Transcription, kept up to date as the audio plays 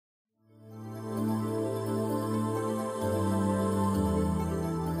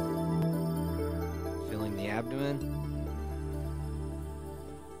abdomen,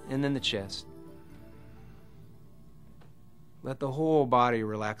 and then the chest. Let the whole body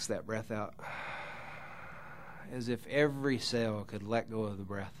relax that breath out, as if every cell could let go of the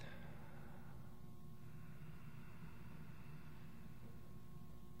breath.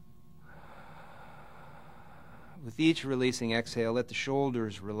 With each releasing exhale, let the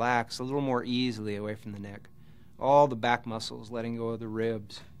shoulders relax a little more easily away from the neck. All the back muscles letting go of the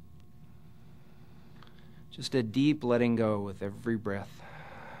ribs. Just a deep letting go with every breath.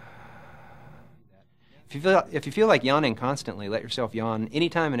 If you feel like yawning constantly, let yourself yawn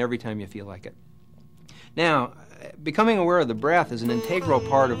anytime and every time you feel like it. Now, becoming aware of the breath is an integral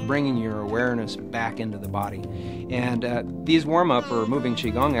part of bringing your awareness back into the body. And these warm-up or moving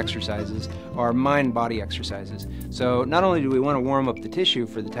Qigong exercises are mind-body exercises. So not only do we want to warm up the tissue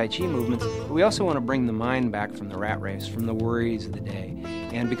for the Tai Chi movements, but we also want to bring the mind back from the rat race, from the worries of the day.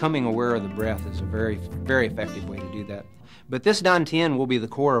 And becoming aware of the breath is a very, very effective way to do that. But this Tien will be the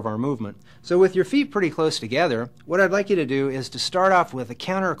core of our movement. So with your feet pretty close together, what I'd like you to do is to start off with a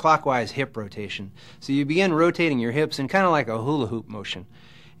counterclockwise hip rotation. So you begin rotating your hips in kind of like a hula hoop motion.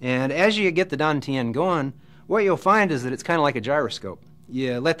 And as you get the Tien going, what you'll find is that it's kind of like a gyroscope.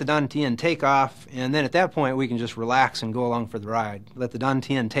 You let the Tien take off, and then at that point we can just relax and go along for the ride. Let the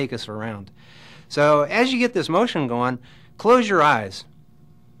Tien take us around. So as you get this motion going, close your eyes.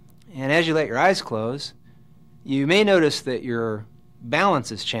 And as you let your eyes close, you may notice that your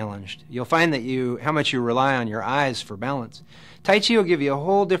balance is challenged. You'll find that how much you rely on your eyes for balance. Tai Chi will give you a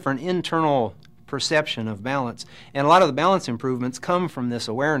whole different internal perception of balance, and a lot of the balance improvements come from this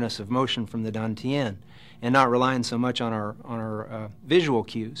awareness of motion from the Tien and not relying so much on our visual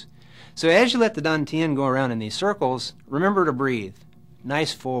cues. So as you let the Tien go around in these circles, remember to breathe.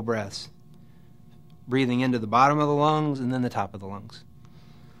 Nice full breaths. Breathing into the bottom of the lungs and then the top of the lungs.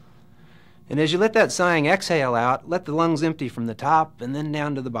 And as you let that sighing exhale out, let the lungs empty from the top and then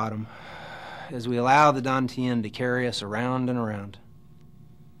down to the bottom as we allow the Tien to carry us around and around.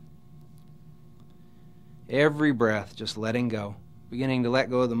 Every breath just letting go, beginning to let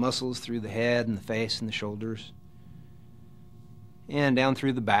go of the muscles through the head and the face and the shoulders. And down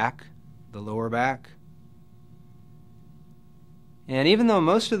through the back, the lower back. And even though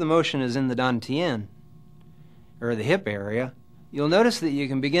most of the motion is in the Tien, or the hip area, you'll notice that you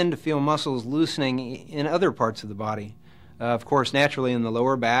can begin to feel muscles loosening in other parts of the body. Of course, naturally in the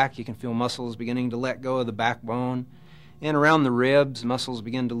lower back, you can feel muscles beginning to let go of the backbone. And around the ribs, muscles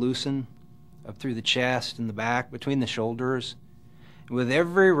begin to loosen up through the chest and the back, between the shoulders. With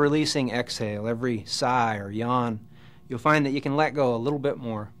every releasing exhale, every sigh or yawn, you'll find that you can let go a little bit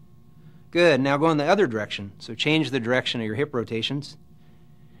more. Good. Now go in the other direction. So change the direction of your hip rotations.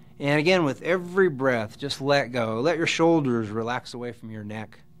 And again, with every breath, just let go. Let your shoulders relax away from your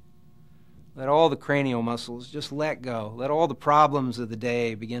neck. Let all the cranial muscles just let go. Let all the problems of the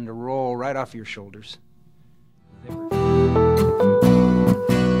day begin to roll right off your shoulders.